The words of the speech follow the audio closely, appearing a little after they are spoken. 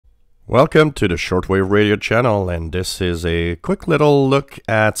Welcome to the Shortwave Radio channel, and this is a quick little look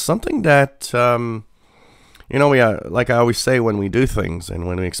at something that, like I always say when we do things and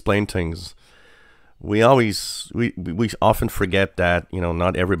when we explain things, we often forget that,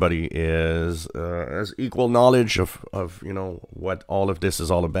 not everybody is has equal knowledge of what all of this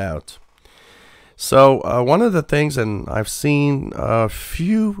is all about. So one of the things, and I've seen a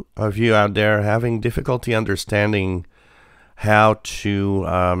few of you out there having difficulty understanding how to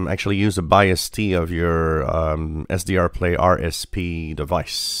actually use the bias T of your SDRplay RSP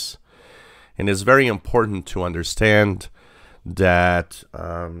device. And it's very important to understand that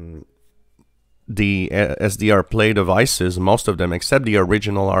the SDRplay devices, most of them, except the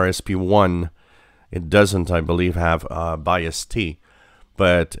original RSP1, it doesn't, I believe, have bias T.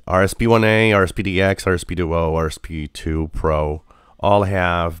 But RSP1A, RSP-DX, RSP-Duo, RSP2 Pro all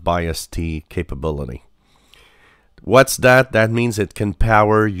have bias T capability. What's that? That means it can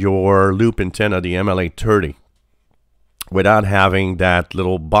power your loop antenna, the MLA-30, without having that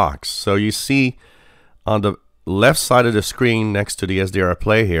little box. So you see on the left side of the screen next to the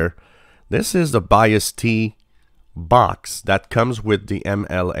SDRplay here, this is the bias T box that comes with the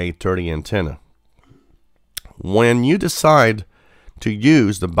MLA-30 antenna. When you decide to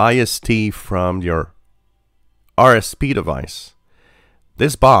use the bias T from your RSP device,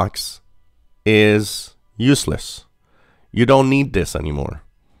 this box is useless. You don't need this anymore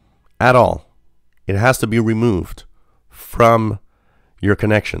at all. It has to be removed from your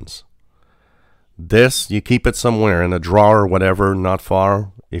connections. This, you keep it somewhere in a drawer or whatever, not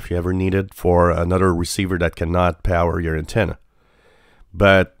far, if you ever need it for another receiver that cannot power your antenna.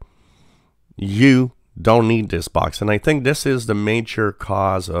 But you don't need this box. And I think this is the major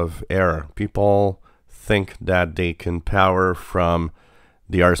cause of error. People think that they can power from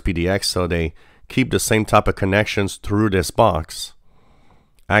the RSP-DX, so they keep the same type of connections through this box,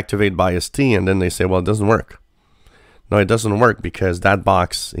 activate bias T, and then they say, well, it doesn't work. No, it doesn't work because that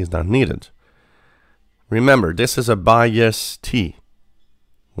box is not needed. Remember, this is a bias T.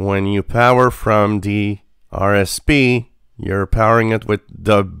 When you power from the RSP, you're powering it with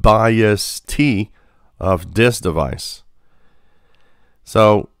the bias T of this device.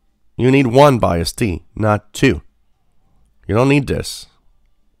 So you need one bias T, not two. You don't need this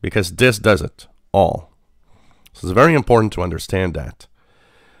because this does it all. So it's very important to understand that.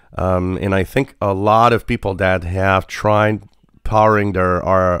 And I think a lot of people that have tried powering their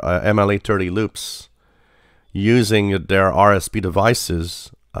MLA-30 loops using their RSP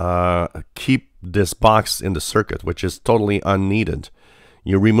devices keep this box in the circuit, which is totally unneeded.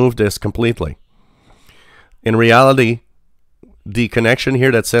 You remove this completely. In reality, the connection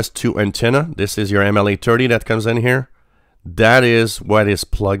here that says to antenna, this is your MLA-30 that comes in here. That is what is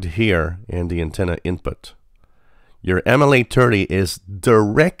plugged here in the antenna input. Your MLA-30 is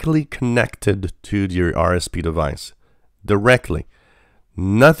directly connected to your RSP device. Directly.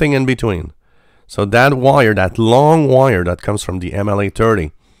 Nothing in between. So that wire, that long wire that comes from the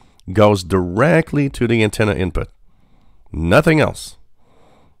MLA-30 goes directly to the antenna input. Nothing else.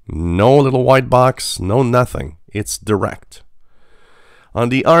 No little white box, no nothing. It's direct. On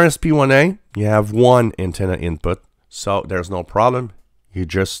the RSP1A, you have one antenna input. So there's no problem. You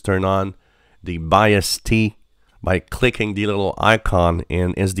just turn on the bias T by clicking the little icon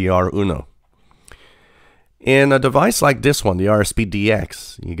in SDR Uno. In a device like this one, the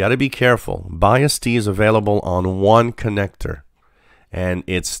RSP-DX, you got to be careful. Bias T is available on one connector, and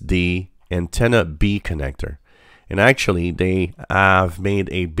it's the antenna B connector. And actually, they have made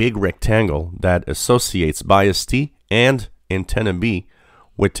a big rectangle that associates bias T and antenna B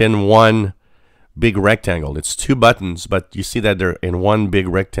within one big rectangle. It's two buttons, but you see that they're in one big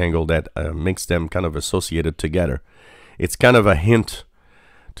rectangle that makes them kind of associated together. It's kind of a hint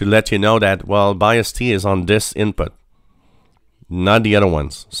to let you know that, well, bias T is on this input, not the other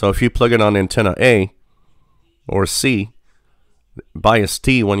ones. So if you plug it on antenna A or C, bias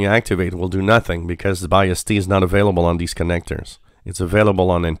T, when you activate, will do nothing because the bias T is not available on these connectors. It's available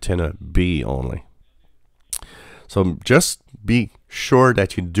on antenna B only. So just be sure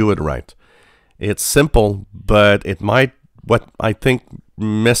that you do it right. It's simple, but it might, what I think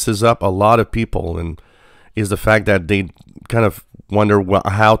messes up a lot of people and is the fact that they kind of wonder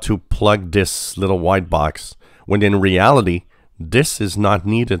how to plug this little white box, when in reality, this is not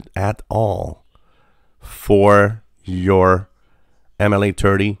needed at all for your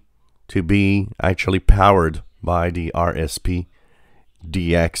MLA-30 to be actually powered by the RSP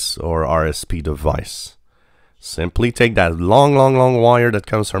DX or RSP device. Simply take that long wire that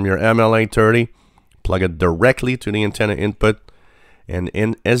comes from your MLA-30, plug it directly to the antenna input, and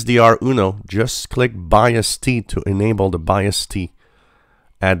in SDR Uno, just click bias T to enable the bias T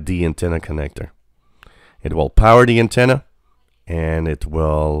at the antenna connector. It will power the antenna and it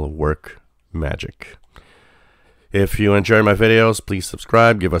will work magic. If you enjoy my videos, please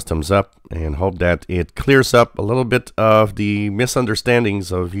subscribe, give us thumbs up, and hope that it clears up a little bit of the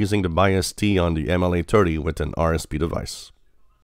misunderstandings of using the bias T on the MLA-30 with an RSP device.